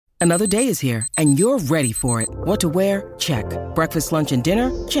Another day is here, and you're ready for it. What to wear? Check. Breakfast, lunch, and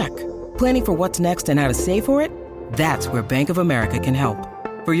dinner? Check. Planning for what's next and how to save for it? That's where Bank of America can help.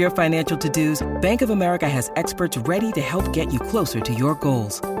 For your financial to-dos, Bank of America has experts ready to help get you closer to your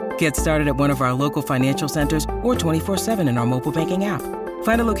goals. Get started at one of our local financial centers or 24/7 in our mobile banking app.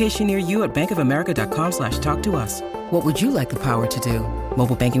 Find a location near you at bankofamerica.com/talktous. What would you like the power to do?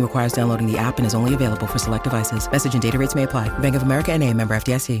 Mobile banking requires downloading the app and is only available for select devices. Message and data rates may apply. Bank of America N.A., member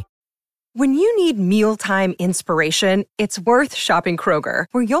FDIC. When you need mealtime inspiration, it's worth shopping Kroger,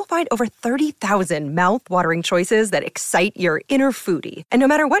 where you'll find over 30,000 mouth-watering choices that excite your inner foodie. And no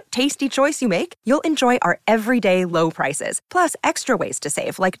matter what tasty choice you make, you'll enjoy our everyday low prices, plus extra ways to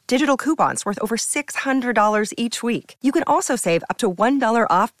save, like digital coupons worth over $600 each week. You can also save up to $1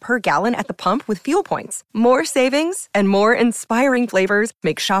 off per gallon at the pump with fuel points. More savings and more inspiring flavors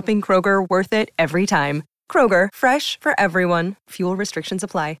make shopping Kroger worth it every time. Kroger, fresh for everyone. Fuel restrictions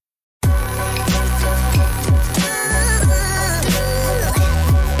apply.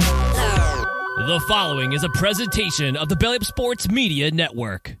 The following is a presentation of the Belly Up Sports Media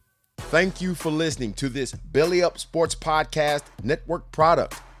Network. Thank you for listening to this Belly Up Sports Podcast Network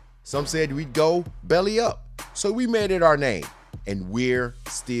product. Some said we'd go belly up, so we made it our name, and we're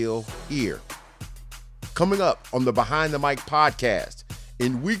still here. Coming up on the Behind the Mic podcast,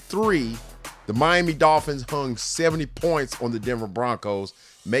 in week 3, the Miami Dolphins hung 70 points on the Denver Broncos,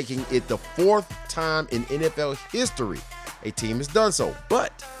 making it the 4th time in NFL history a team has done so.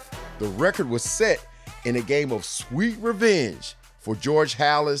 But the record was set in a game of sweet revenge for George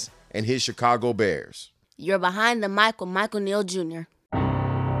Halas and his Chicago Bears. You're Behind the Mic with Michael Neal Jr.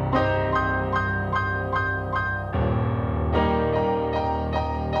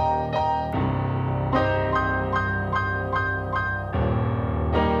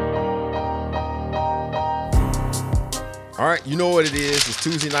 All right, you know what it is. It's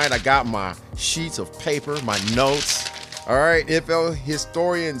Tuesday night. I got my sheets of paper, my notes. All right, NFL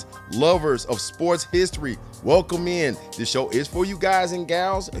historians, lovers of sports history, welcome in. This show is for you guys and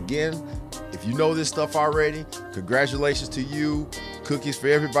gals. Again, if you know this stuff already, congratulations to you. Cookies for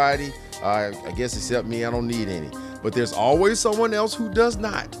everybody. I guess except me, I don't need any. But there's always someone else who does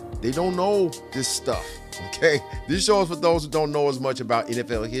not. They don't know this stuff, okay? This show is for those who don't know as much about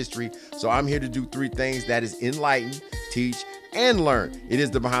NFL history. So I'm here to do 3 things. That is enlighten, teach, and learn. It is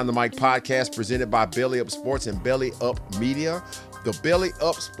the Behind the Mic podcast presented by Belly Up Sports and Belly Up Media. The Belly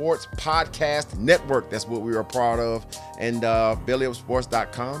Up Sports Podcast Network. That's what we are proud of. And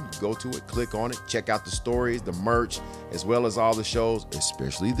bellyupsports.com. Go to it, click on it, check out the stories, the merch, as well as all the shows,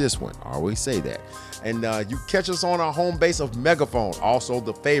 especially this one. I always say that. And you catch us on our home base of Megaphone. Also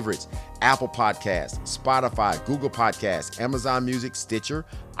the favorites, Apple Podcasts, Spotify, Google Podcasts, Amazon Music, Stitcher,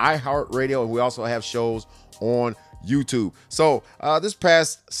 iHeartRadio, and we also have shows on YouTube. So this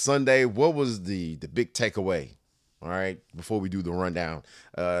past Sunday, what was the big takeaway? All right, before we do the rundown,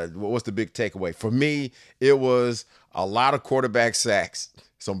 what's the big takeaway? For me, it was a lot of quarterback sacks,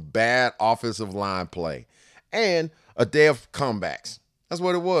 some bad offensive line play, and a day of comebacks. That's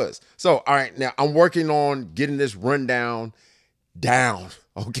what it was. So, all right, now I'm working on getting this rundown down.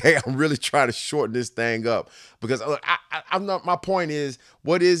 Okay, I'm really trying to shorten this thing up because look, I'm not. My point is,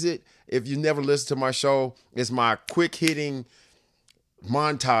 what is it? If you never listened to my show, it's my quick hitting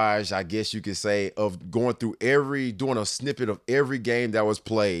montage, I guess you could say, of going through doing a snippet of every game that was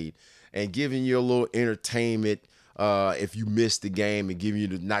played and giving you a little entertainment if you missed the game and giving you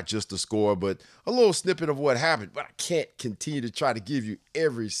not just the score, but a little snippet of what happened. But I can't continue to try to give you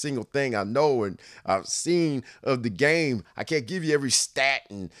every single thing I know and I've seen of the game. I can't give you every stat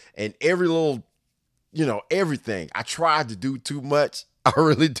and every little, everything. I tried to do too much. I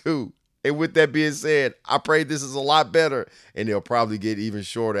really do. And with that being said, I pray this is a lot better, and it'll probably get even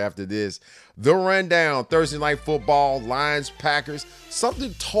shorter after this. The rundown, Thursday Night Football, Lions, Packers.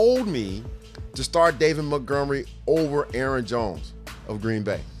 Something told me to start David Montgomery over Aaron Jones of Green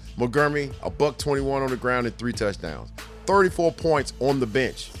Bay. Montgomery, $121 on the ground and 3 touchdowns. 34 points on the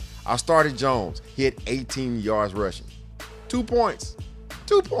bench. I started Jones. He had 18 yards rushing. 2 points.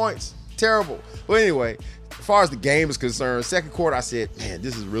 2 points. Terrible. Well, anyway, as far as the game is concerned, second quarter, I said, man,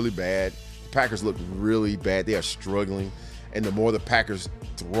 this is really bad. The Packers look really bad. They are struggling. And the more the Packers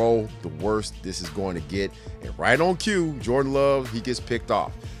throw, the worse this is going to get. And right on cue, Jordan Love, he gets picked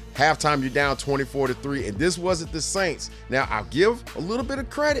off. Halftime, you're down 24-3, and this wasn't the Saints. Now, I'll give a little bit of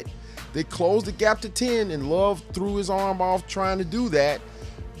credit. They closed the gap to 10, and Love threw his arm off trying to do that.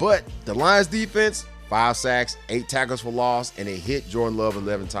 But the Lions defense, 5 sacks, 8 tackles for loss, and they hit Jordan Love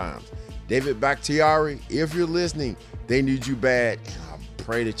 11 times. David Bakhtiari, if you're listening, they need you bad. And I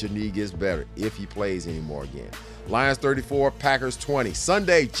pray that your knee gets better if he plays anymore again. Lions 34, Packers 20.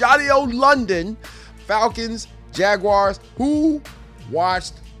 Sunday, Johnny O London, Falcons, Jaguars. Who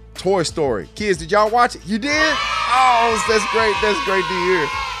watched Toy Story? Kids, did y'all watch it? You did? Oh, that's great. That's great to hear.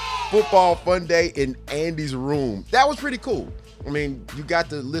 Football fun day in Andy's room. That was pretty cool. I mean, you got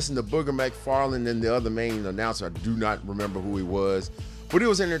to listen to Booger McFarland and the other main announcer. I do not remember who he was, but it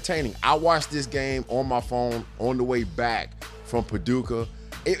was entertaining. I watched this game on my phone on the way back from Paducah.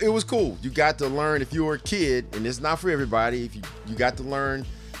 It was cool. You got to learn, if you were a kid, and it's not for everybody, if you got to learn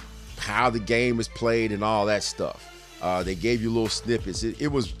how the game is played and all that stuff. They gave you little snippets. It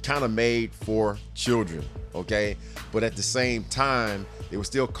was kind of made for children, okay? But at the same time, they were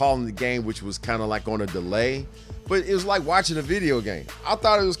still calling the game, which was kind of like on a delay. But it was like watching a video game. I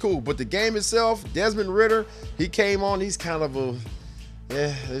thought it was cool. But the game itself, Desmond Ridder, he came on. He's kind of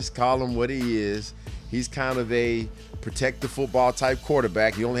let's call him what he is. He's kind of a protect the football type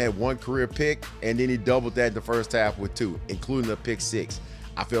quarterback. He only had one career pick, and then he doubled that in the first half with 2, including a pick 6.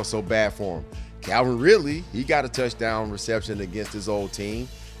 I felt so bad for him. Calvin Ridley, he got a touchdown reception against his old team.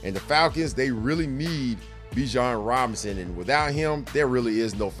 And the Falcons, they really need Bijan Robinson, and without him, there really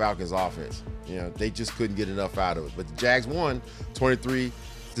is no Falcons offense. You know, they just couldn't get enough out of it. But the Jags won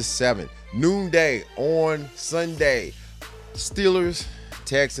 23-7. Noonday on Sunday. Steelers,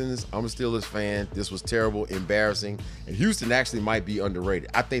 Texans. I'm a Steelers fan. This was terrible, embarrassing. And Houston actually might be underrated.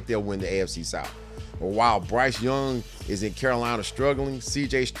 I think they'll win the AFC South. But while Bryce Young is in Carolina struggling,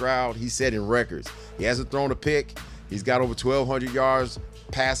 C.J. Stroud, he's setting records. He hasn't thrown a pick. He's got over 1,200 yards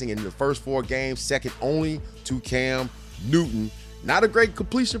passing in the first 4 games, second only to Cam Newton. Not a great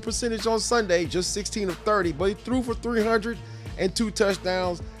completion percentage on Sunday, just 16 of 30, but he threw for 300 and 2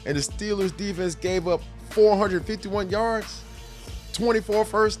 touchdowns, and the Steelers defense gave up 451 yards, 24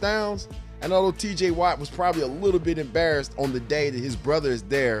 first downs. And although TJ Watt was probably a little bit embarrassed on the day that his brother is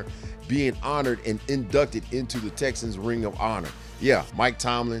there being honored and inducted into the Texans Ring of Honor. Yeah, Mike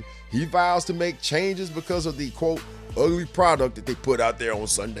Tomlin, he vows to make changes because of the, quote, ugly product that they put out there on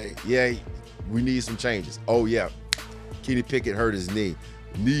Sunday. Yeah, we need some changes. Oh, yeah, Kenny Pickett hurt his knee.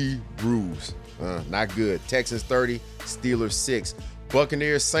 Knee bruise. Not good. Texans 30, Steelers 6.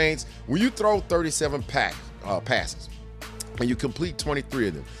 Buccaneers, Saints. When you throw 37 passes and you complete 23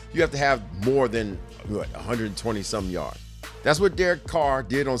 of them, you have to have more than 120-something yards. That's what Derek Carr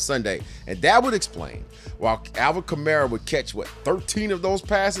did on Sunday. And that would explain why Alvin Kamara would catch, 13 of those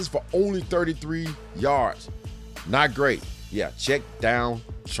passes for only 33 yards. Not great. Yeah, check down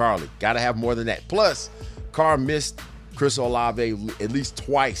Charlie. Got to have more than that. Plus, Carr missed Chris Olave at least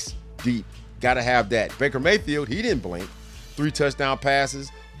twice deep. Got to have that. Baker Mayfield, he didn't blink. 3 touchdown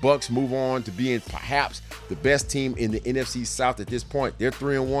passes. Bucks move on to being perhaps the best team in the NFC South at this point. They're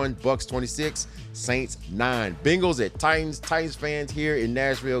 3-1. Bucks 26. Saints 9. Bengals at Titans. Titans fans here in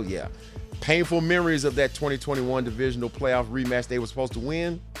Nashville, yeah. Painful memories of that 2021 divisional playoff rematch they were supposed to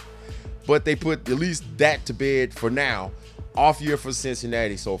win. But they put at least that to bed for now. Off year for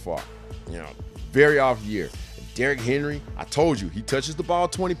Cincinnati so far. You know, very off year. Derrick Henry, I told you, he touches the ball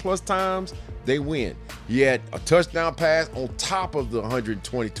 20-plus times, they win. He had a touchdown pass on top of the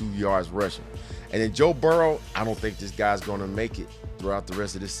 122 yards rushing. And then Joe Burrow, I don't think this guy's going to make it throughout the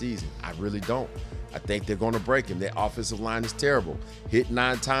rest of the season. I really don't. I think they're going to break him. Their offensive line is terrible. Hit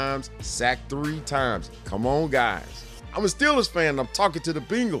 9 times, sacked 3 times. Come on, guys. I'm a Steelers fan, and I'm talking to the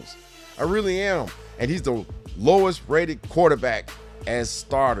Bengals. I really am. And he's the lowest rated quarterback as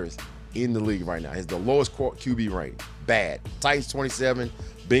starters in the league right now. He's the lowest QB rating. Bad. Titans 27,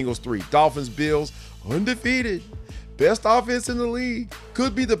 Bengals 3. Dolphins, Bills, undefeated. Best offense in the league.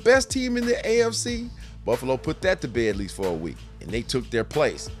 Could be the best team in the AFC. Buffalo put that to bed at least for a week, and they took their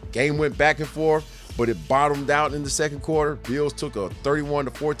place. Game went back and forth, but it bottomed out in the second quarter. Bills took a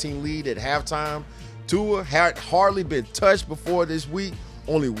 31-14 lead at halftime. Tua had hardly been touched before this week.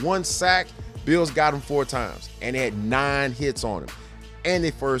 Only 1 sack. Bills got him 4 times, and they had 9 hits on him. And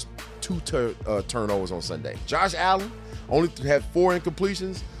they first 2 turnovers on Sunday. Josh Allen only had 4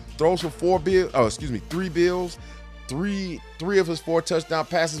 incompletions, throws for 3 Bills. Three of his 4 touchdown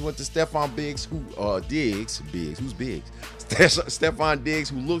passes went to Stephon Diggs, Stephon Diggs,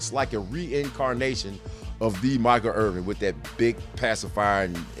 who looks like a reincarnation of the Michael Irvin with that big pacifier,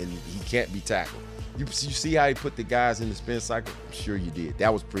 and he can't be tackled. You see how he put the guys in the spin cycle? I'm sure you did.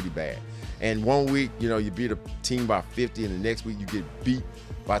 That was pretty bad. And one week, you beat a team by 50, and the next week you get beat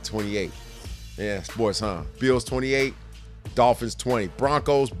by 28. Yeah, sports, huh? Bills 28, Dolphins 20.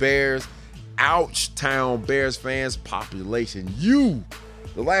 Broncos, Bears. Ouch, town Bears fans, population. The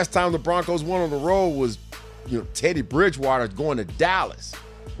last time the Broncos won on the road was, Teddy Bridgewater going to Dallas.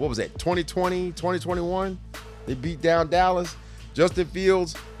 What was that, 2020, 2021? They beat down Dallas. Justin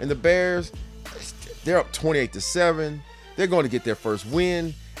Fields and the Bears, They're up 28-7. They're going to get their first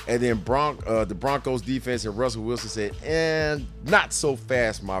win. And then the Broncos defense and Russell Wilson said, not so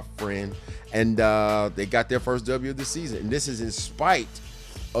fast, my friend. And they got their first W of the season. And this is in spite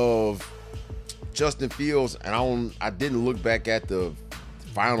of Justin Fields. And I didn't look back at the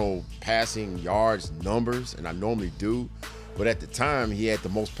final passing yards numbers, and I normally do. But at the time, he had the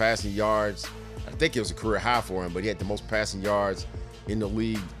most passing yards. I think it was a career high for him, but he had the most passing yards in the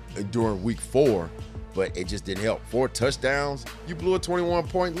league during week 4. But it just didn't help. 4 touchdowns, you blew a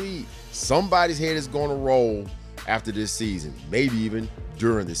 21-point lead. Somebody's head is going to roll after this season, maybe even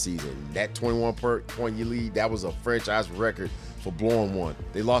during the season. That 21-point lead, that was a franchise record for blowing one.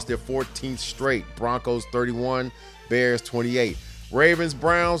 They lost their 14th straight. Broncos 31, Bears 28. Ravens,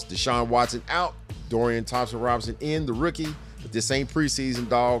 Browns, Deshaun Watson out. Dorian Thompson-Robinson in, the rookie. But this ain't preseason,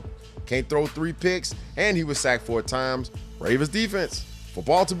 dog. Can't throw 3 picks, and he was sacked 4 times. Ravens defense for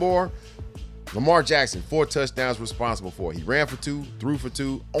Baltimore. Lamar Jackson, 4 touchdowns responsible for. He ran for 2, threw for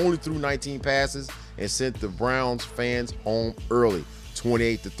 2, only threw 19 passes, and sent the Browns fans home early,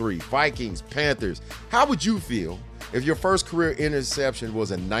 28-3. Vikings, Panthers. How would you feel if your first career interception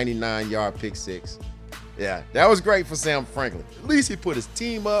was a 99-yard pick 6? Yeah, that was great for Sam Franklin. At least he put his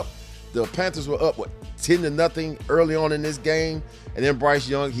team up. The Panthers were up, 10-0 early on in this game. And then Bryce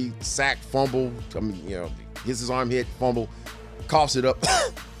Young, he sacked, fumbled. Gets his arm hit, fumble, coughs it up.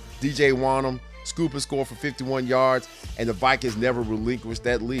 DJ Wanham, scoop and score for 51 yards. And the Vikings never relinquished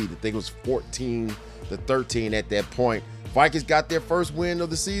that lead. I think it was 14-13 at that point. Vikings got their first win of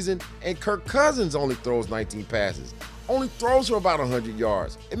the season, and Kirk Cousins only throws 19 passes. Only throws for about 100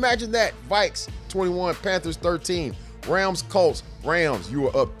 yards. Imagine that. Vikes 21, Panthers 13. Rams, Colts. Rams, you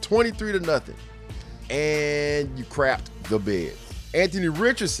were up 23-0. And you crapped the bed. Anthony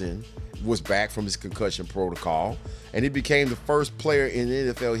Richardson was back from his concussion protocol, and he became the first player in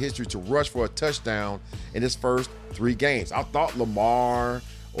NFL history to rush for a touchdown in his first 3 games. I thought Lamar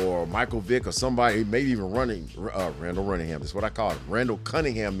or Michael Vick or somebody, maybe even Randall Cunningham, that's what I call him. Randall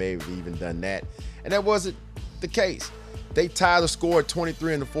Cunningham may have even done that, and that wasn't the case. They tied the score at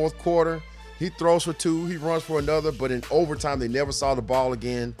 23 in the fourth quarter. He throws for 2, he runs for another, but in overtime, they never saw the ball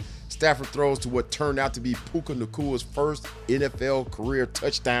again. Stafford throws to what turned out to be Puka Nacua's first NFL career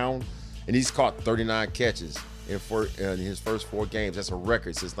touchdown, and he's caught 39 catches in his first 4 games. That's a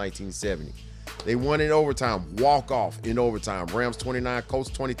record since 1970. They won in overtime, walk-off in overtime. Rams 29,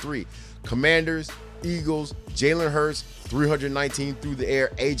 Colts 23. Commanders, Eagles, Jalen Hurts, 319 through the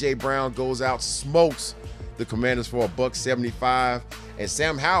air. A.J. Brown goes out, smokes the Commanders for $175. And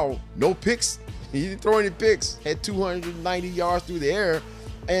Sam Howell, no picks. He didn't throw any picks. Had 290 yards through the air,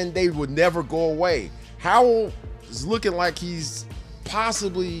 and they would never go away. Howell is looking like he's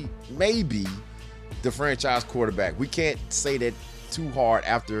possibly, maybe, the franchise quarterback. We can't say that too hard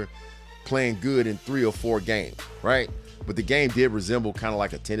after playing good in 3 or 4 games, right? But the game did resemble kind of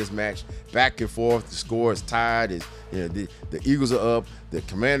like a tennis match, back and forth. The score is tied. The Eagles are up, the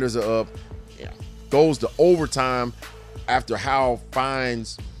Commanders are up. Goes to overtime after Howell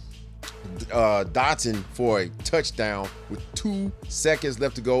finds Dotson for a touchdown with 2 seconds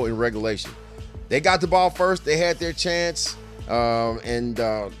left to go in regulation. They got the ball first. They had their chance, and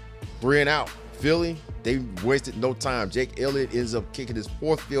 3 and out. Philly, they wasted no time. Jake Elliott ends up kicking his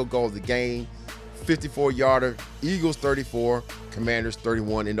 4th field goal of the game, 54-yarder. Eagles 34, Commanders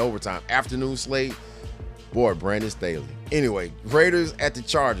 31 in overtime. Afternoon slate, boy, Brandon Staley. Anyway, Raiders at the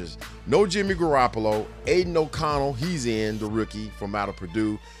Chargers. No Jimmy Garoppolo. Aiden O'Connell, he's in, the rookie from out of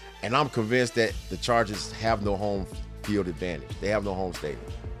Purdue. And I'm convinced that the Chargers have no home field advantage. They have no home stadium.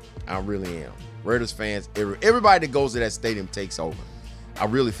 I really am. Raiders fans, everybody that goes to that stadium takes over. I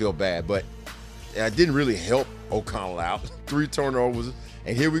really feel bad, but it didn't really help O'Connell out. 3 turnovers,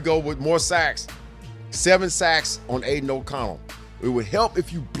 and here we go with more sacks. 7 sacks on Aiden O'Connell. It would help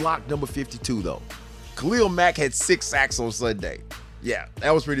if you blocked number 52, though. Khalil Mack had 6 sacks on Sunday. Yeah,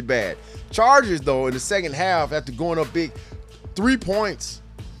 that was pretty bad. Chargers, though, in the second half, after going up big, 3 points,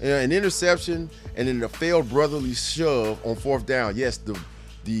 an interception, and then a failed brotherly shove on 4th down. Yes,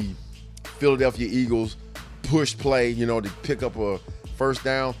 the Philadelphia Eagles push play, to pick up a first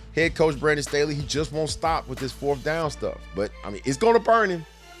down. Head coach Brandon Staley, he just won't stop with this 4th down stuff. But, it's going to burn him.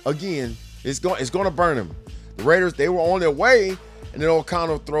 Again, it's going to burn him. The Raiders, they were on their way, and then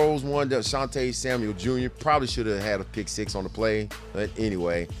O'Connell throws one to Asante Samuel Jr. Probably should have had a pick 6 on the play. But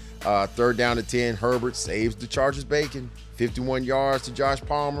anyway, 3rd down to 10. Herbert saves the Chargers bacon. 51 yards to Josh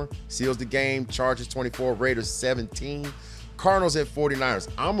Palmer. Seals the game. Chargers 24, Raiders 17. Cardinals at 49ers.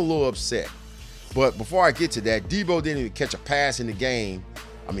 I'm a little upset. But before I get to that, Debo didn't even catch a pass in the game.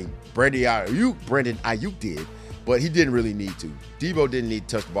 Brandon Ayuk did, but he didn't really need to. Debo didn't need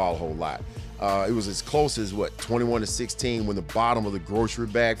to touch the ball a whole lot. It was as close as, 21-16 when the bottom of the grocery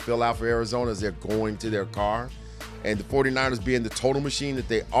bag fell out for Arizona as they're going to their car. And the 49ers, being the total machine that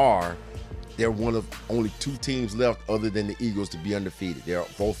they are, they're one of only 2 teams left other than the Eagles to be undefeated. They're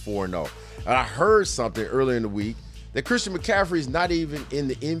both 4-0. And I heard something earlier in the week that Christian McCaffrey is not even in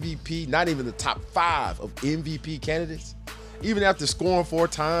the MVP, not even the top 5 of MVP candidates. Even after scoring 4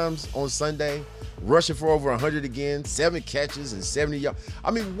 times on Sunday, rushing for over 100 again, 7 catches and 70 yards.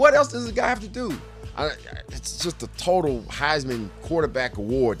 I mean, what else does the guy have to do? It's just a total Heisman quarterback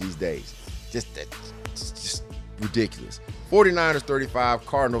award these days. It's just ridiculous. 49ers 35,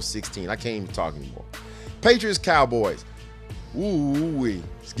 Cardinals 16. I can't even talk anymore. Patriots, Cowboys. Ooh-wee.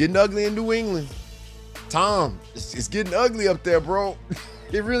 It's getting ugly in New England. Tom, it's getting ugly up there, bro.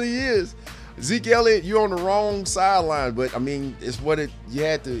 It really is. Zeke Elliott, you're on the wrong sideline, but I mean, it's what you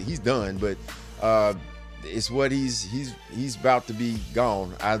had to. He's done, but it's what he's about to be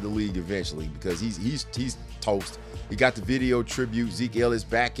gone out of the league eventually because he's toast. He got the video tribute. Zeke Elliott's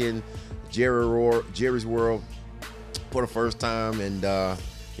back in Jerry's world for the first time, and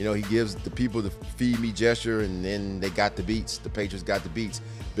he gives the people the feed me gesture, and then they got the beats. The Patriots got the beats.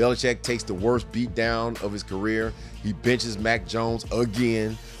 Belichick takes the worst beat down of his career. He benches Mac Jones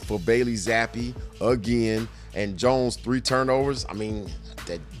again for Bailey Zappi again, and Jones 3 turnovers. I mean,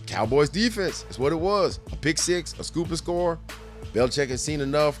 that Cowboys defense is what it was. A pick 6, a scoop and score. Belichick has seen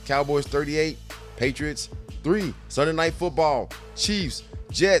enough. Cowboys 38, Patriots 3. Sunday Night Football, Chiefs,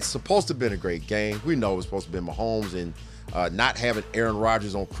 Jets. Supposed to have been a great game. We know it was supposed to have been Mahomes and not having Aaron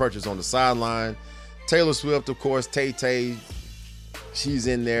Rodgers on crutches on the sideline. Taylor Swift, of course, Tay-Tay, she's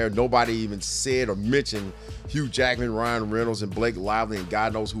in there. Nobody even said or mentioned Hugh Jackman, Ryan Reynolds, and Blake Lively, and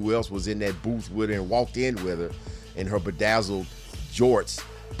God knows who else was in that booth with her and walked in with her in her bedazzled jorts.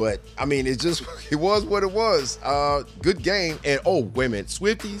 But, I mean, it was what it was. Good game. And, wait a minute.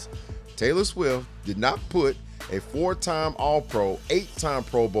 Swifties, Taylor Swift did not put a 4-time All-Pro, 8-time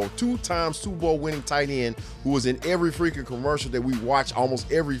Pro Bowl, 2-time Super Bowl winning tight end who was in every freaking commercial that we watch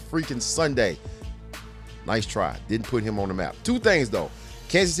almost every freaking Sunday. Nice try. Didn't put him on the map. 2 things, though.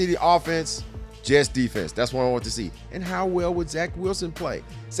 Kansas City offense, Jets defense. That's what I want to see. And how well would Zach Wilson play?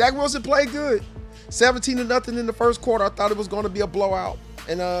 Zach Wilson played good. 17-0 in the first quarter. I thought it was going to be a blowout.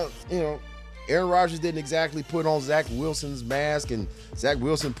 And, Aaron Rodgers didn't exactly put on Zach Wilson's mask, and Zach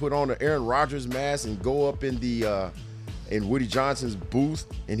Wilson put on the Aaron Rodgers mask and go up in the in Woody Johnson's booth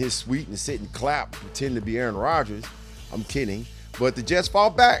in his suite and sit and clap, pretend to be Aaron Rodgers. I'm kidding. But the Jets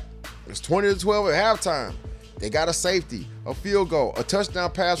fought back. It was 20-12 at halftime. They got a safety, a field goal, a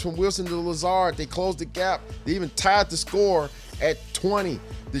touchdown pass from Wilson to Lazard. They closed the gap. They even tied the score at 20.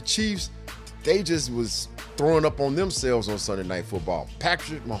 The Chiefs, they just was throwing up on themselves on Sunday Night Football.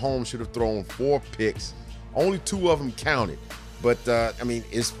 Patrick Mahomes should have thrown 4 picks. Only 2 of them counted. But,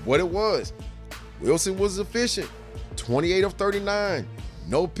 it's what it was. Wilson was efficient. 28 of 39.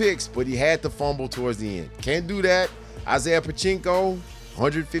 No picks, but he had to fumble towards the end. Can't do that. Isaiah Pachinko,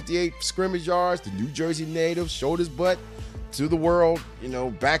 158 scrimmage yards. The New Jersey native showed his butt to the world,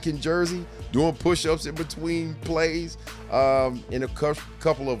 back in Jersey, doing push-ups in between plays. In a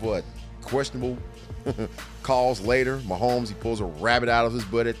couple of questionable calls later, Mahomes, he pulls a rabbit out of his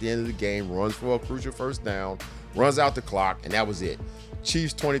butt at the end of the game, runs for a crucial first down, runs out the clock, and that was it.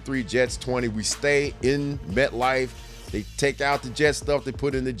 Chiefs 23, Jets 20. We stay in MetLife. They take out the Jets stuff, they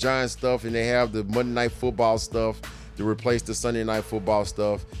put in the Giants stuff, and they have the Monday Night Football stuff to replace the Sunday Night Football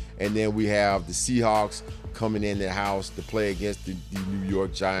stuff. And then we have the Seahawks coming in the house to play against the New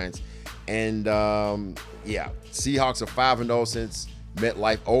York Giants. And, Seahawks are 5-0 since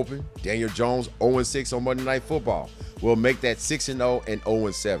MetLife Open. Daniel Jones 0-6 on Monday Night Football. We'll make that 6-0 and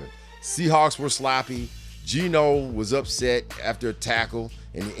 0-7. Seahawks were sloppy. Geno was upset after a tackle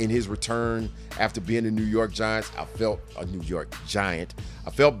in his return after being a New York Giant. I felt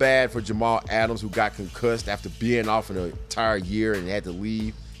bad for Jamal Adams, who got concussed after being off an entire year and had to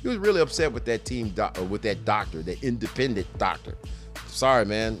leave. He was really upset with that team, with that doctor, that independent doctor. Sorry,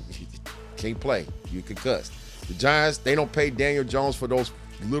 man. You can't play. You're concussed. The Giants, they don't pay Daniel Jones for those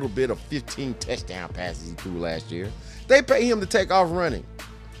little bit of 15 touchdown passes he threw last year. They pay him to take off running.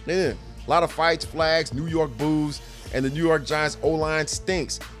 Yeah. A lot of fights, flags, New York boos, and the New York Giants O-line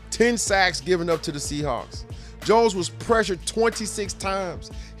stinks. 10 sacks given up to the Seahawks. Jones was pressured 26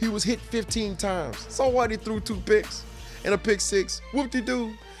 times. He was hit 15 times. So what? He threw 2 picks and a pick 6.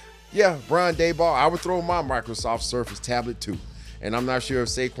 Whoop-de-doo. Yeah, Brian Daboll, I would throw my Microsoft Surface tablet too. And I'm not sure if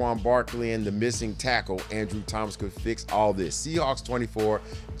Saquon Barkley and the missing tackle, Andrew Thomas, could fix all this. Seahawks 24,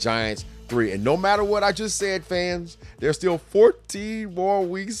 Giants 3. And no matter what I just said, fans, there's still 14 more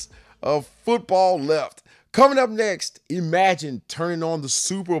weeks of football left. Coming up next, imagine turning on the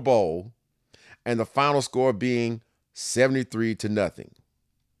Super Bowl and the final score being 73-0.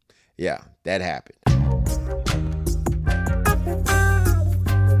 Yeah, that happened.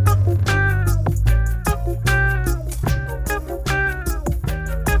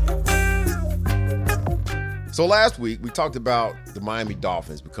 So last week, we talked about the Miami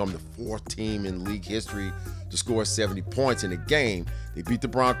Dolphins becoming the 4th team in league history to score 70 points in a game. They beat the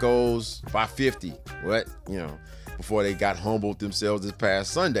Broncos by 50, before they got humbled themselves this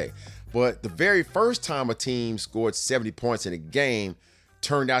past Sunday. But the very first time a team scored 70 points in a game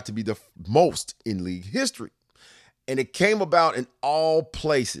turned out to be the most in league history. And it came about in all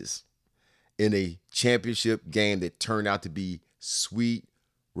places in a championship game that turned out to be sweet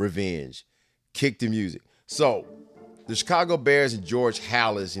revenge. Kick the music. So the Chicago Bears and George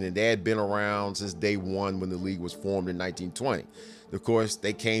Halas, they had been around since day one when the league was formed in 1920. Of course,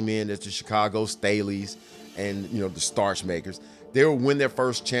 they came in as the Chicago Staleys and, the starch makers. They would win their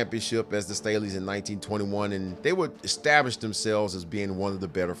first championship as the Staleys in 1921, and they would establish themselves as being one of the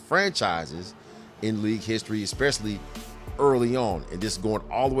better franchises in league history, especially early on. And this is going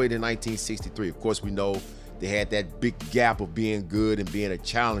all the way to 1963. Of course, we know they had that big gap of being good and being a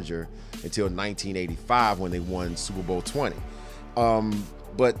challenger until 1985 when they won Super Bowl 20.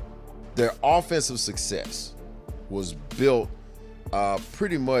 But their offensive success was built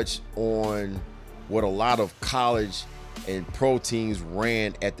pretty much on what a lot of college and pro teams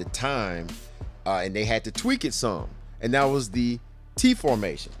ran at the time, and they had to tweak it some. And that was the T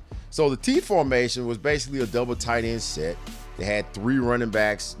formation. So the T formation was basically a double tight end set. They had 3 running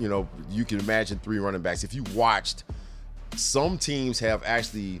backs. You can imagine 3 running backs. If you watched, some teams have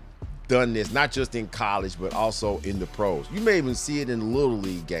actually done this, not just in college, but also in the pros. You may even see it in little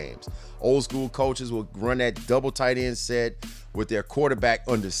league games. Old school coaches will run that double tight end set with their quarterback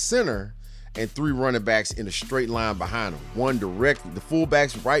under center and 3 running backs in a straight line behind them. One directly, the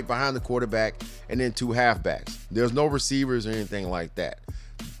fullbacks right behind the quarterback, and then 2 halfbacks. There's no receivers or anything like that.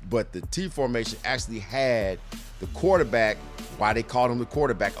 But the T formation actually had the quarterback, why they called him the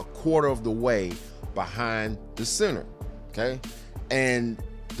quarterback, a quarter of the way behind the center, okay? And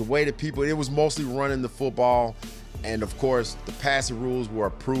the way that it was mostly running the football. And of course, the passing rules were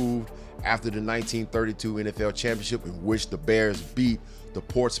approved after the 1932 NFL Championship, in which the Bears beat the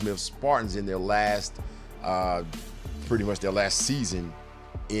Portsmouth Spartans in their pretty much their last season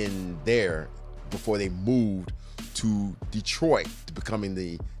in there before they moved to Detroit, to becoming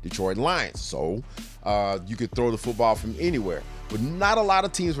the Detroit Lions. So you could throw the football from anywhere. But not a lot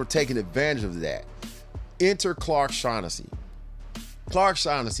of teams were taking advantage of that. Enter Clark Shaughnessy. Clark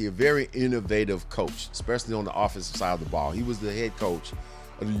Shaughnessy, a very innovative coach, especially on the offensive side of the ball. He was the head coach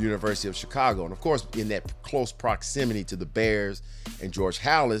of the University of Chicago. And of course, in that close proximity to the Bears and George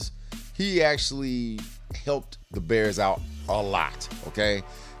Halas, he actually helped the Bears out a lot, okay?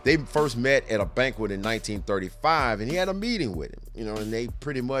 They first met at a banquet in 1935, and he had a meeting with him, and they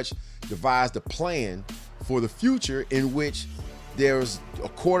pretty much devised a plan for the future in which there's a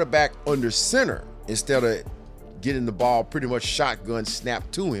quarterback under center instead of getting the ball pretty much shotgun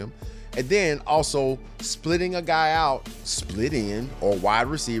snapped to him, and then also splitting a guy out, split in, or wide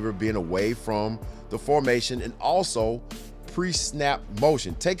receiver being away from the formation, and also pre-snap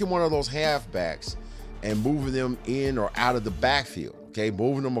motion, taking one of those halfbacks and moving them in or out of the backfield, okay,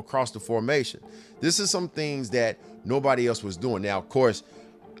 moving them across the formation. This is some things that nobody else was doing. Now, of course,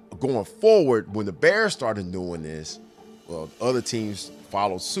 going forward, when the Bears started doing this, well, other teams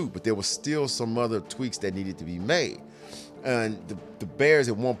followed suit, but there was still some other tweaks that needed to be made. And the Bears,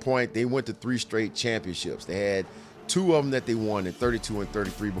 at one point, they went to 3 straight championships. They had 2 of them that they won in 32 and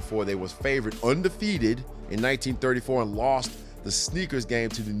 33 before they was favored undefeated in 1934 and lost the sneakers game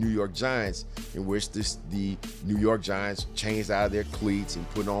to the New York Giants, in which the New York Giants changed out of their cleats and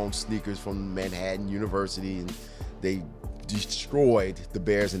put on sneakers from Manhattan University, and they destroyed the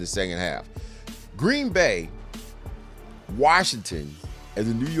Bears in the second half. Green Bay, Washington, and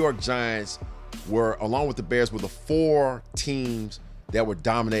the New York Giants were, along with the Bears, were the 4 teams that were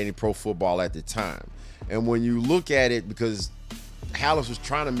dominating pro football at the time. And when you look at it, because Halas was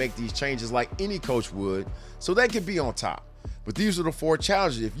trying to make these changes like any coach would, so they could be on top. But these are the 4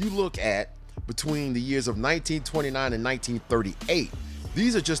 challenges. If you look at between the years of 1929 and 1938,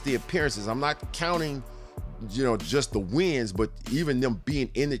 these are just the appearances. I'm not counting, just the wins, but even them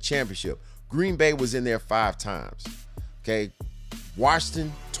being in the championship. Green Bay was in there 5 times. Okay,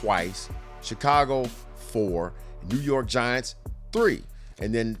 Washington twice, Chicago 4, New York Giants 3.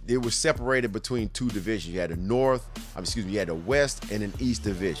 And then it was separated between 2 divisions. You had you had a West and an East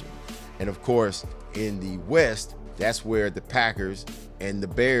division. And of course, in the West, that's where the Packers and the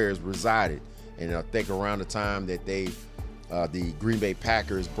Bears resided. And I think around the time that they the Green Bay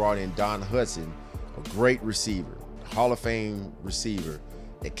Packers brought in Don Hutson, a great receiver, Hall of Fame receiver.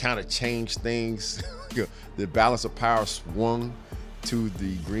 It kind of changed things. The balance of power swung to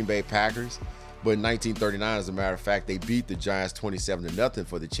the Green Bay Packers. But in 1939, as a matter of fact, they beat the Giants 27-0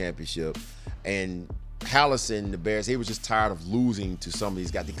 for the championship. And Halas and the Bears, they were just tired of losing to some of these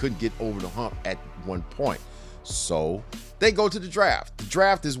guys. They couldn't get over the hump at one point. So they go to the draft. The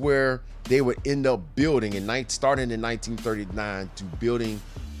draft is where they would end up building, starting in 1939 to building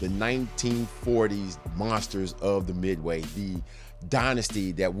the 1940s monsters of the Midway, the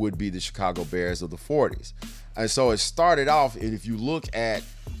dynasty that would be the Chicago Bears of the 40s. And so it started off, and if you look at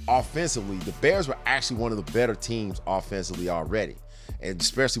offensively, the Bears were actually one of the better teams offensively already, and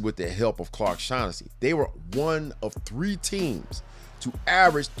especially with the help of Clark Shaughnessy. They were one of 3 teams to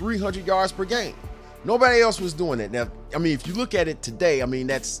average 300 yards per game. Nobody else was doing that. Now, I mean, if you look at it today, I mean,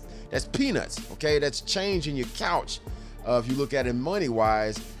 that's peanuts, okay? That's change in your couch if you look at it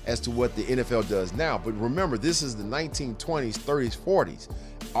money-wise as to what the NFL does now. But remember, this is the 1920s, 30s, 40s.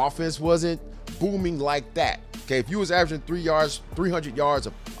 Offense wasn't booming like that, okay? If you was averaging 300 yards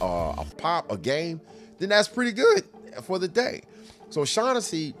a pop a game, then that's pretty good for the day. So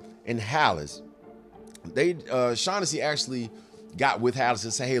Shaughnessy and Halas, Shaughnessy actually got with Halas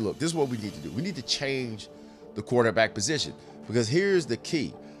and said, hey, look, this is what we need to do. We need to change the quarterback position, because here's the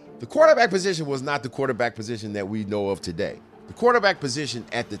key. The quarterback position was not the quarterback position that we know of today. The quarterback position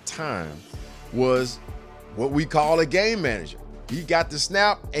at the time was what we call a game manager. He got the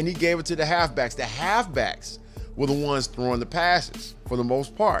snap and he gave it to the halfbacks. The halfbacks were the ones throwing the passes for the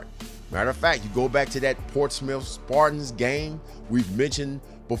most part. Matter of fact, you go back to that Portsmouth Spartans game we've mentioned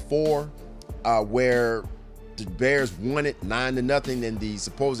before, where the Bears won it 9-0, and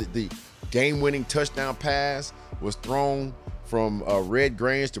the game-winning touchdown pass was thrown from Red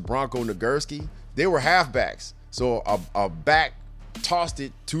Grange to Bronco Nagurski. They were halfbacks. So a back tossed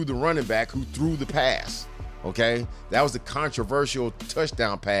it to the running back who threw the pass, okay? That was the controversial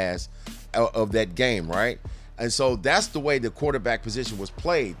touchdown pass of that game, right? And so that's the way the quarterback position was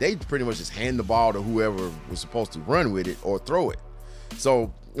played. They pretty much just hand the ball to whoever was supposed to run with it or throw it.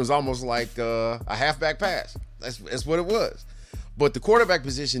 So it was almost like a halfback pass. That's what it was. But the quarterback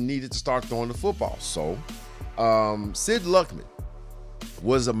position needed to start throwing the football. So Sid Luckman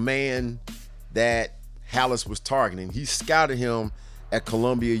was a man that Halas was targeting. He scouted him at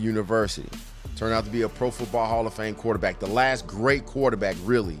Columbia University. Turned out to be a Pro Football Hall of Fame quarterback, the last great quarterback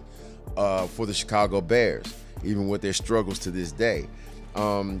really for the Chicago Bears, even with their struggles to this day.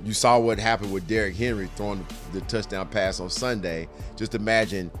 You saw what happened with Derrick Henry throwing the touchdown pass on Sunday. Just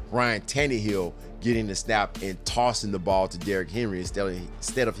imagine Ryan Tannehill getting the snap and tossing the ball to Derrick Henry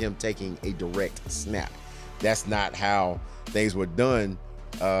instead of him taking a direct snap. That's not how things were done.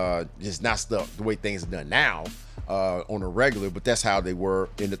 It's not the way things are done now on a regular, but that's how they were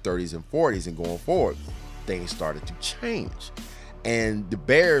in the 30s and 40s, and going forward, things started to change. And the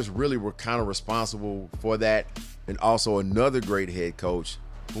Bears really were kind of responsible for that. And also another great head coach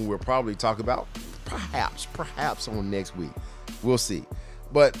who we'll probably talk about perhaps on next week. We'll see.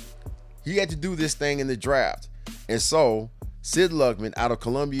 But he had to do this thing in the draft. And so Sid Luckman out of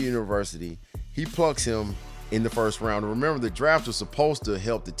Columbia University, he plucks him in the first round. And remember, the draft was supposed to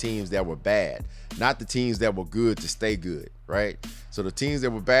help the teams that were bad, not the teams that were good to stay good, right? So the teams that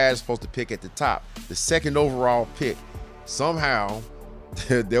were bad are supposed to pick at the top. The second overall pick, somehow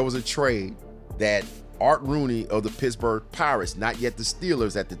there was a trade that Art Rooney of the Pittsburgh Pirates, not yet the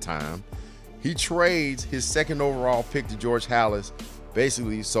Steelers at the time, he trades his second overall pick to George Halas,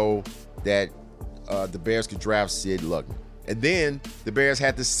 basically so that the Bears could draft Sid Luckman. And then the Bears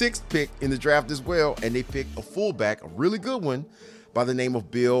had the 6th pick in the draft as well, and they picked a fullback, a really good one, by the name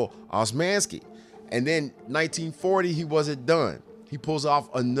of Bill Osmanski. And then 1940, he wasn't done. He pulls off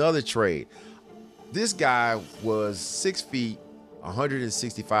another trade. This guy was 6 feet,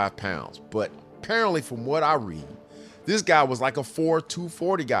 165 pounds, but apparently from what I read, this guy was like a 4'2",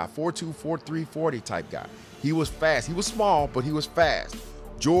 40 guy, 4'2", 4'3", 40 type guy. He was fast. He was small, but he was fast.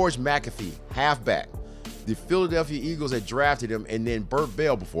 George McAfee, halfback. The Philadelphia Eagles had drafted him, and then Burt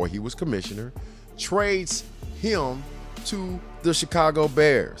Bell, before he was commissioner, trades him to the Chicago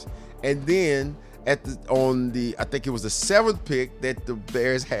Bears. And then I think it was the 7th pick that the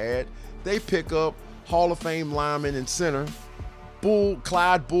Bears had, they pick up Hall of Fame lineman and center,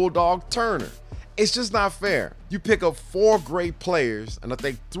 Clyde Bulldog Turner. It's just not fair. You pick up 4 great players, and I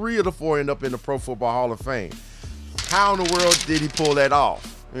think 3 of the 4 end up in the Pro Football Hall of Fame. How in the world did he pull that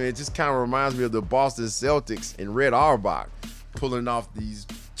off? I mean, it just kind of reminds me of the Boston Celtics and Red Auerbach pulling off these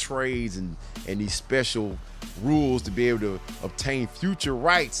trades and these special rules to be able to obtain future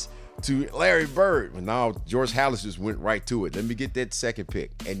rights to Larry Bird. But now George Halas just went right to it. Let me get that second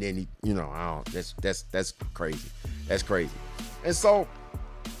pick. And then that's crazy. That's crazy. And so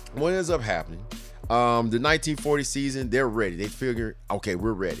what ends up happening, the 1940 season, they're ready. They figure, okay,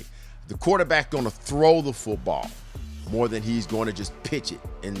 we're ready. The quarterback going to throw the football more than he's going to just pitch it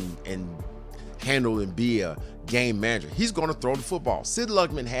and handle and be a game manager. He's going to throw the football. Sid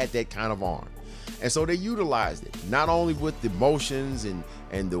Luckman had that kind of arm. And so they utilized it, not only with the motions and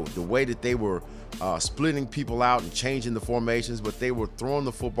the way that they were splitting people out and changing the formations, but they were throwing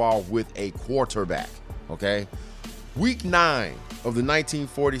the football with a quarterback, okay? Week 9 of the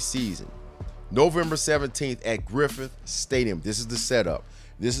 1940 season, November 17th at Griffith Stadium. This is the setup.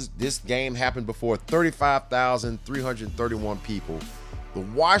 This game happened before 35,331 people. The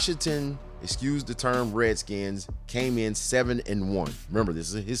Washington, excuse the term, Redskins came in 7-1. Remember, this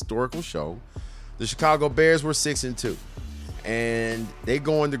is a historical show. The Chicago Bears were 6-2. And they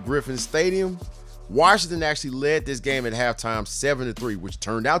go into Griffin Stadium. Washington actually led this game at halftime 7-3, which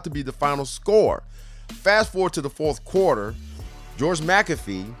turned out to be the final score. Fast forward to the fourth quarter, George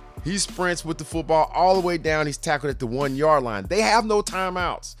McAfee, he sprints with the football all the way down. He's tackled at the 1-yard line. They have no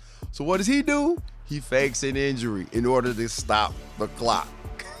timeouts. So what does he do? He fakes an injury in order to stop the clock.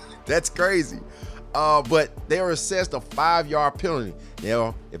 That's crazy. But they are assessed a 5-yard penalty.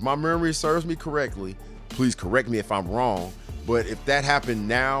 Now, if my memory serves me correctly, please correct me if I'm wrong, but if that happened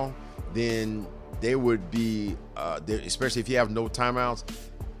now, then they would be, especially if you have no timeouts,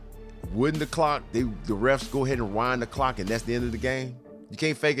 wouldn't the refs go ahead and wind the clock and that's the end of the game? You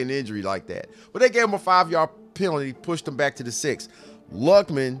can't fake an injury like that. But they gave him a 5-yard penalty, pushed him back to the 6.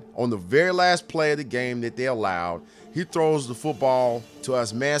 Luckman, on the very last play of the game that they allowed, he throws the football to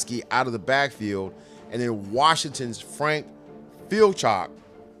Osmanski out of the backfield, and then Washington's Frank Fieldchalk,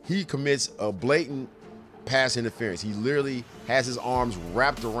 he commits a blatant pass interference. He literally has his arms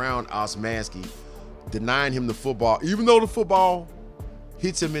wrapped around Osmanski, denying him the football, even though the football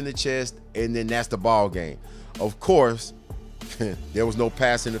hits him in the chest, and then that's the ball game. Of course, there was no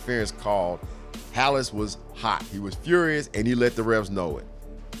pass interference called. Halas was hot. He was furious, and he let the refs know it.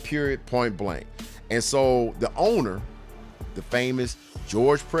 Period, point blank. And so the owner, the famous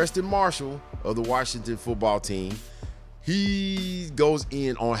George Preston Marshall of the Washington football team, he goes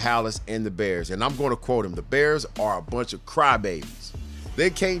in on Halas and the Bears. And I'm going to quote him. The Bears are a bunch of crybabies. They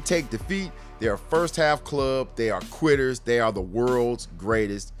can't take defeat. They're a first-half club. They are quitters. They are the world's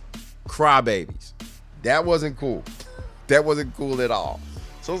greatest crybabies. That wasn't cool. That wasn't cool at all.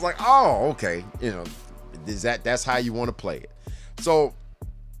 So it's like, oh, okay. That's how you want to play it. So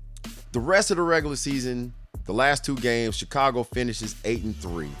the rest of the regular season, the last 2 games, Chicago finishes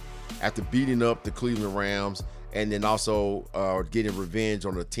 8-3 after beating up the Cleveland Rams and then also getting revenge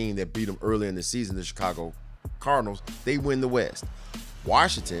on a team that beat them earlier in the season, the Chicago Cardinals. They win the West.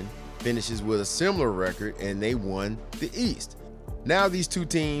 Washington finishes with a similar record, and they won the East. Now these two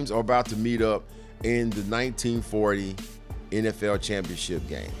teams are about to meet up in the 1940 NFL Championship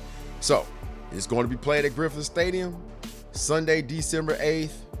game. So it's going to be played at Griffith Stadium Sunday, December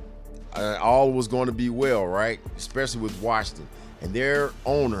 8th. All was going to be well, right? Especially with Washington. And their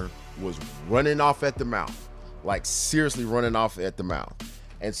owner was running off at the mouth, like seriously running off at the mouth.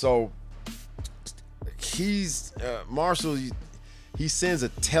 And so Marshall, he sends a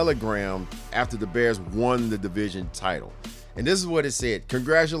telegram after the Bears won the division title. And this is what it said: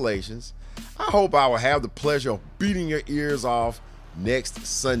 "Congratulations. I hope I will have the pleasure of beating your ears off next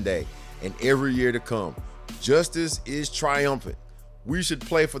Sunday and every year to come. Justice is triumphant. We should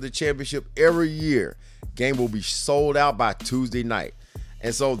play for the championship every year. Game will be sold out by Tuesday night."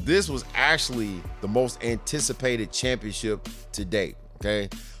 And so this was actually the most anticipated championship to date, okay?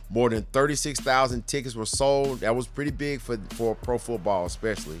 More than 36,000 tickets were sold. That was pretty big for pro football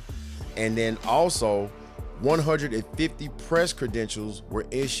especially. And then also 150 press credentials were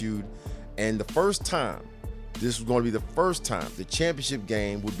issued. And this was going to be the first time the championship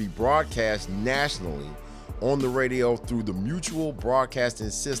game would be broadcast nationally on the radio through the Mutual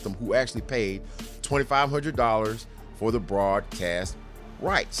Broadcasting System, who actually paid $2,500 for the broadcast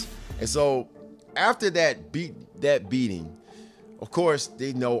rights. And so after that beating, of course,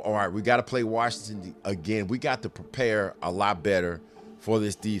 they know, all right, we got to play Washington again. We got to prepare a lot better for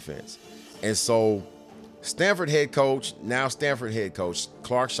this defense. And so Stanford head coach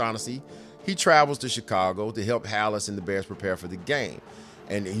Clark Shaughnessy, he travels to Chicago to help Halas and the Bears prepare for the game.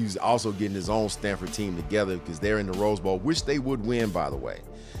 And he's also getting his own Stanford team together because they're in the Rose Bowl, which they would win, by the way.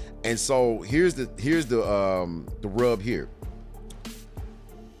 And so here's the rub here.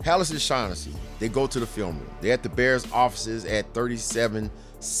 Halas and Shaughnessy, they go to the film room. They're at the Bears offices at 37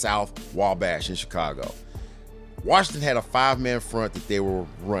 South Wabash in Chicago. Washington had a 5-man front that they were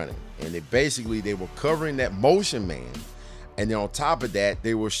running. And they were covering that motion man. And then on top of that,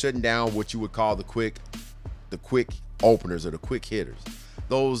 they were shutting down what you would call the quick openers or the quick hitters.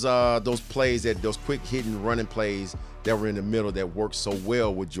 Those quick hitting running plays that were in the middle that worked so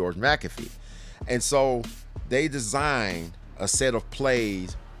well with George McAfee. And so they designed a set of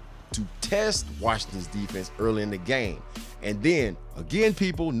plays to test Washington's defense early in the game. And then, again,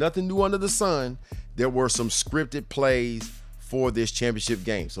 people, nothing new under the sun, there were some scripted plays for this championship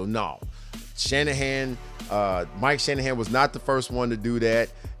game. So no, Mike Shanahan was not the first one to do that.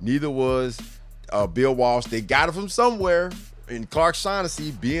 Neither was Bill Walsh. They got it from somewhere. And Clark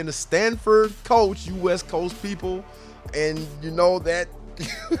Shaughnessy, being a Stanford coach, you West Coast people, and you know that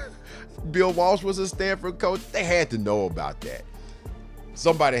Bill Walsh was a Stanford coach, they had to know about that.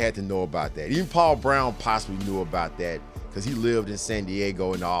 Somebody had to know about that. Even Paul Brown possibly knew about that because he lived in San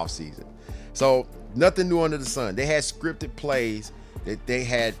Diego in the offseason. So nothing new under the sun. They had scripted plays that they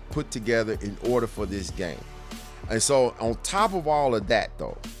had put together in order for this game. And so on top of all of that,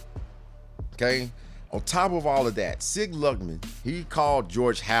 though, on top of all of that, Sig Luckman, he called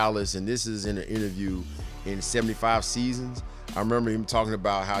George Halas, and this is in an interview in 75 Seasons. I remember him talking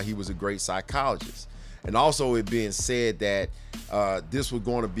about how he was a great psychologist. And also it being said that this was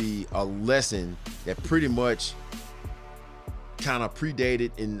going to be a lesson that pretty much kind of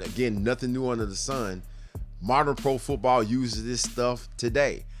predated, and again, nothing new under the sun. Modern pro football uses this stuff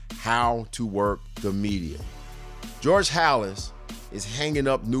today, how to work the media. George Halas is hanging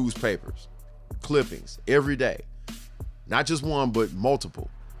up newspapers, clippings every day. Not just one, but multiple.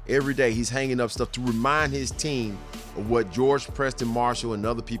 Every day he's hanging up stuff to remind his team of what George Preston Marshall and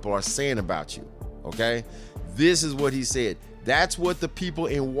other people are saying about you, okay? This is what he said. That's what the people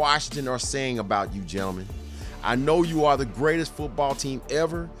in Washington are saying about you, gentlemen. I know you are the greatest football team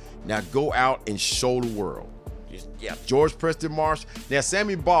ever. Now go out and show the world. Yeah, George Preston Marshall. Now,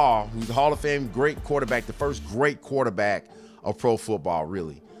 Sammy Baugh, who's the Hall of Fame great quarterback, the first great quarterback of pro football,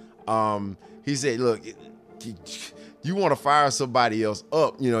 really. He said, look, you want to fire somebody else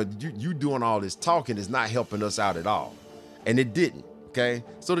up, you doing all this talking is not helping us out at all. And it didn't, okay?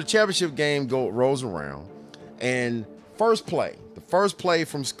 So the championship game rolls around, and the first play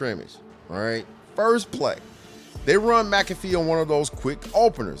from scrimmage, all right? First play. They run McAfee on one of those quick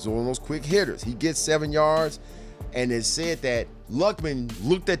openers, one of those quick hitters. He gets 7 yards, and it said that Luckman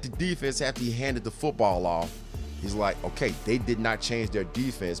looked at the defense after he handed the football off. He's like, okay, they did not change their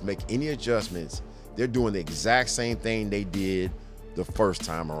defense, make any adjustments. They're doing the exact same thing they did the first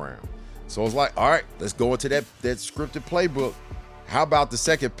time around. So it's like, all right, let's go into that scripted playbook. How about the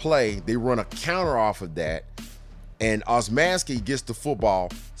second play? They run a counter off of that, and Osmanski gets the football,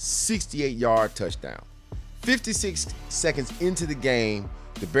 68-yard touchdown. 56 seconds into the game,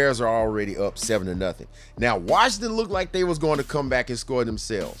 the Bears are already up 7-0. Now, Washington looked like they was going to come back and score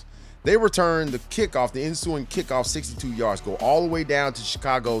themselves. They returned the ensuing kickoff, 62 yards, go all the way down to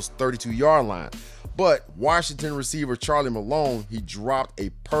Chicago's 32-yard line. But Washington receiver Charlie Malone, he dropped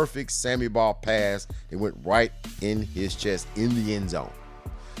a perfect Sammy Baugh pass. It went right in his chest in the end zone.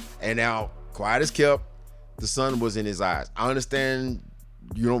 And now, quiet as kept, the sun was in his eyes. I understand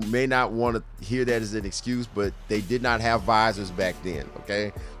you may not want to hear that as an excuse, but they did not have visors back then,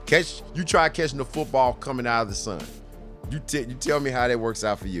 okay? You try catching the football coming out of the sun. You tell me how that works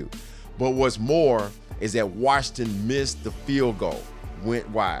out for you. But what's more is that Washington missed the field goal, went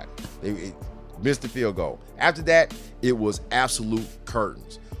wide. They missed the field goal. After that, it was absolute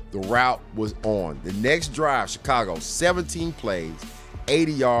curtains. The route was on. The next drive, Chicago, 17 plays,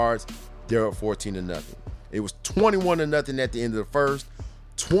 80 yards, they're up 14-0. It was 21-0 at the end of the first,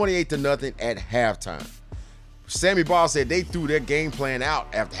 28-0 at halftime. Sammy Baugh said they threw their game plan out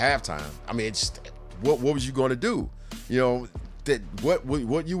after halftime. I mean, what was you going to do? That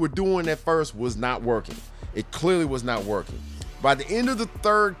what you were doing at first was not working. It clearly was not working. By the end of the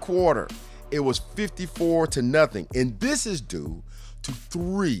third quarter, it was 54-0, and this is due to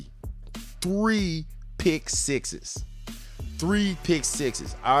three pick sixes. 3 pick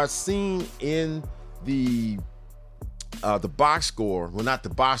sixes. I've seen in the box score, well, not the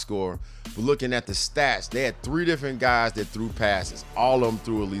box score, but looking at the stats, they had 3 different guys that threw passes. All of them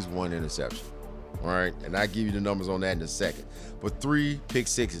threw at least 1 interception. All right, and I'll give you the numbers on that in a second. But 3 pick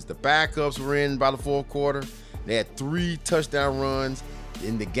sixes. The backups were in by the fourth quarter. They had 3 touchdown runs,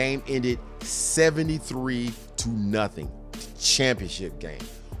 and the game ended 73-0. Championship game.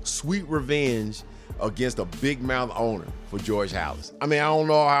 Sweet revenge against a big mouth owner for George Halas. I mean, I don't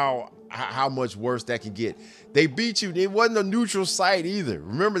know how much worse that can get. They beat you. It wasn't a neutral site either.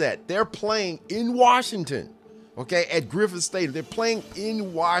 Remember that. They're playing in Washington, okay, at Griffith Stadium. They're playing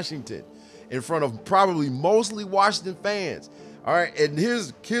in Washington in front of probably mostly Washington fans. All right, and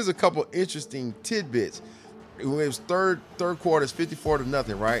here's a couple interesting tidbits. It was third quarter, it's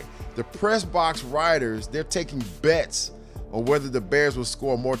 54-0, right? The press box writers, they're taking bets on whether the Bears will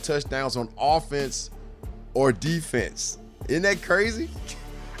score more touchdowns on offense or defense. Isn't that crazy?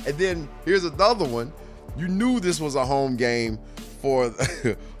 And then here's another one. You knew this was a home game for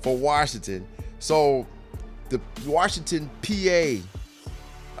Washington. So the Washington PA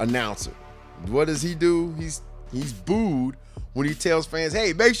announcer, what does he do? He's booed when he tells fans,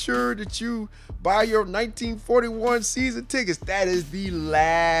 hey, make sure that you buy your 1941 season tickets. That is the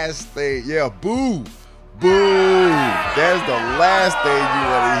last thing. Yeah, boo. Boo. That's the last thing you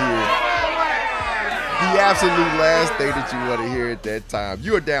want to hear. The absolute last thing that you want to hear at that time.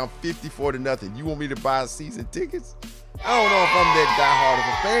 You are down 54-0. You want me to buy season tickets? I don't know if I'm that diehard of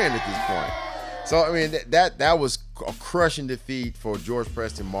a fan at this point. So, I mean, that was a crushing defeat for George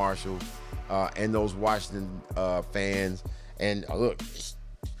Preston Marshall and those Washington fans. And look,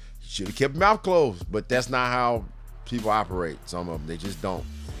 should have kept mouth closed, but that's not how people operate. Some of them, they just don't.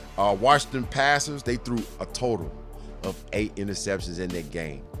 Washington passers, they threw a total of 8 interceptions in that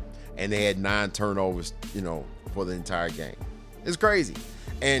game. And they had 9 turnovers, for the entire game. It's crazy.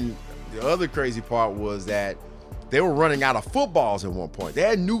 And the other crazy part was that they were running out of footballs at one point. They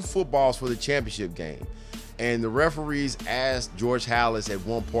had new footballs for the championship game. And the referees asked George Halas at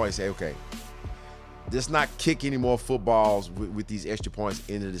one point, say, okay, let's not kick any more footballs with these extra points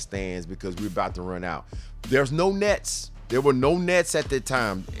into the stands because we're about to run out. There's no nets. There were no nets at that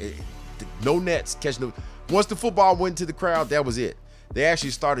time. No nets catching. Once the football went to the crowd, that was it. They actually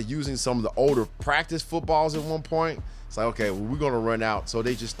started using some of the older practice footballs at one point. It's like, okay, well, we're going to run out. So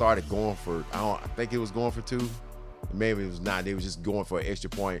they just started going for, I think it was going for 2. Maybe it was not. They was just going for an extra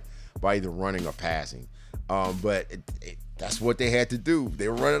point by either running or passing. But that's what they had to do. They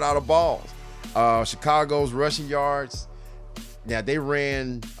were running out of balls. Chicago's rushing yards. Now, they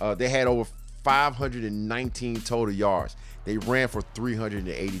had over 519 total yards. They ran for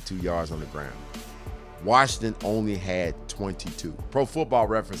 382 yards on the ground. Washington only had 22. Pro Football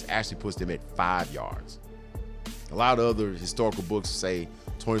Reference actually puts them at 5 yards. A lot of other historical books say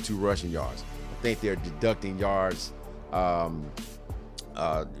 22 rushing yards. I think they're deducting yards from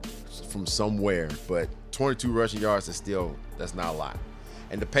somewhere, but 22 rushing yards that's not a lot.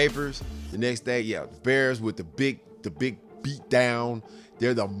 And the papers, the next day, the Bears with the big beat down.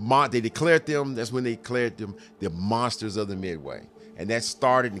 They declared them, that's when they declared them the monsters of the Midway. And that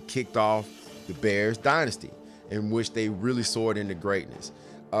started and kicked off the Bears dynasty, in which they really soared into greatness.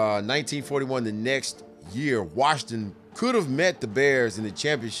 1941, the next year, Washington could have met the Bears in the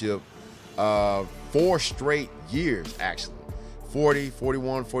championship 4 straight years, actually. 40,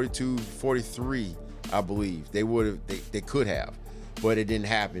 41, 42, 43, I believe. They could have, but it didn't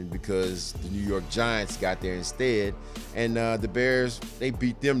happen because the New York Giants got there instead, and the Bears, they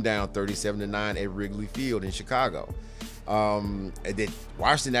beat them down 37-9 at Wrigley Field in Chicago. And then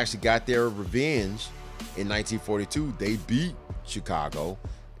Washington actually got their revenge in 1942. They beat Chicago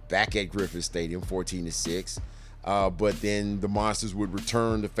back at Griffith Stadium 14-6. But then the Monsters would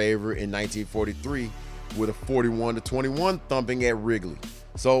return the favor in 1943 with a 41-21 thumping at Wrigley.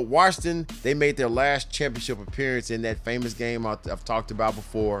 So Washington, they made their last championship appearance in that famous game I've talked about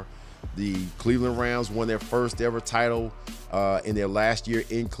before. The Cleveland Browns won their first ever title in their last year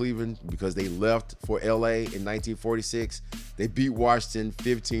in Cleveland because they left for LA in 1946. They beat Washington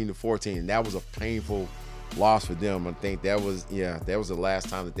 15-14, and that was a painful loss for them. I think that was the last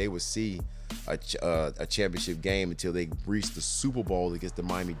time that they would see a championship game until they reached the Super Bowl against the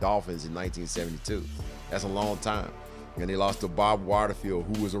Miami Dolphins in 1972. That's a long time. And they lost to Bob Waterfield,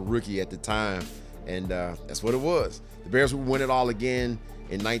 who was a rookie at the time, and that's what it was. The Bears would win it all again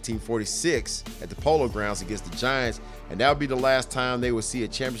in 1946 at the Polo Grounds against the Giants, and that would be the last time they would see a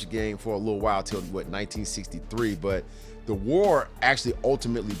championship game for a little while till 1963. But the war actually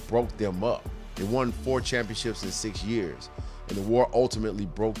ultimately broke them up. They won 4 championships in 6 years, and the war ultimately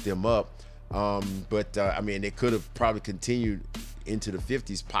broke them up. But they could have probably continued into the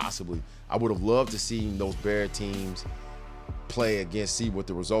 50s possibly. I would have loved to see those Bear teams play against, see what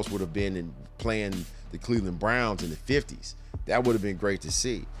the results would have been in playing the Cleveland Browns in the 50s. That would have been great to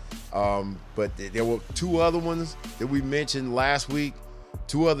see. But there were 2 other ones that we mentioned last week.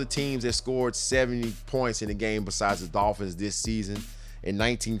 2 other teams that scored 70 points in the game besides the Dolphins this season. In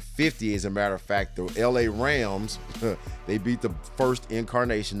 1950, as a matter of fact, the LA Rams, they beat the first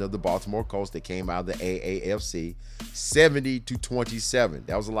incarnation of the Baltimore Colts. They came out of the AAFC 70-27.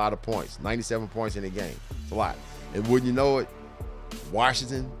 That was a lot of points. 97 points in the game. It's a lot. And wouldn't you know it,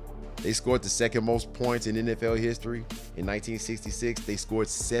 Washington, they scored the second most points in NFL history. In 1966, they scored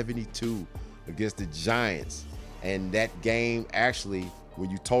 72 against the Giants And that game, actually, when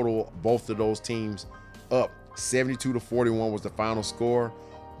you total both of those teams up, 72-41 was the final score.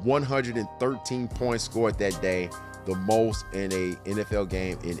 113 points scored that day, the most in a NFL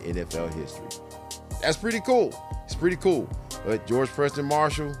game in NFL history. That's pretty cool. It's pretty cool. But George Preston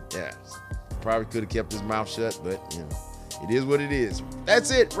Marshall, yeah, probably could have kept his mouth shut, but it is what it is. That's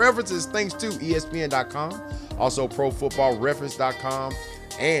it. References, thanks to ESPN.com, also ProFootballReference.com,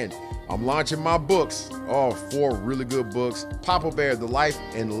 and I'm launching my books. 4 really good books. Papa Bear, The Life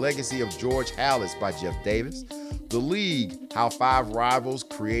and Legacy of George Halas by Jeff Davis. The League, How 5 Rivals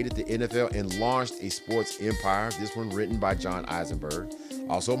Created the NFL and Launched a Sports Empire. This one written by John Eisenberg.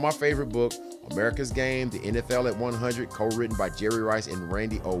 Also my favorite book, America's Game, The NFL at 100, co-written by Jerry Rice and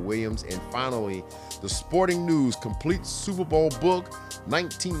Randy O. Williams. And finally, The Sporting News Complete Super Bowl Book,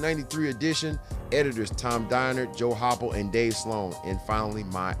 1993 edition, editors Tom Diner, Joe Hopple, and Dave Sloan. And finally,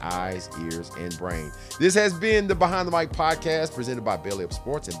 My Eyes, Ears, and Brain. This has been the Behind the Mic podcast presented by Belly Up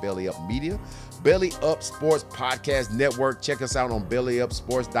Sports and Belly Up Media. Belly Up Sports Podcast Network. Check us out on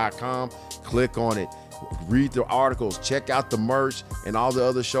bellyupsports.com. Click on it. Read the articles, check out the merch and all the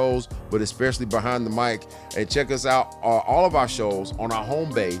other shows, but especially Behind the Mic. And check us out, all of our shows on our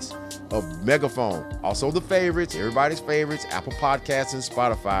home base of Megaphone. Also the favorites, everybody's favorites, Apple Podcasts and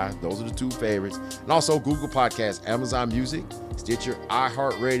Spotify. Those are the 2 favorites. And also Google Podcasts, Amazon Music, Stitcher,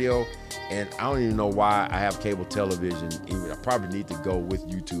 iHeartRadio. And I don't even know why I have cable television. I probably need to go with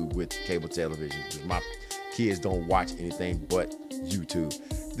YouTube with cable television because my kids don't watch anything but YouTube.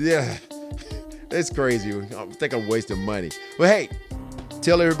 Yeah. It's crazy. I think I'm wasting money. But hey,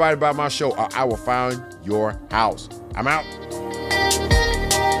 tell everybody about my show or I will find your house. I'm out.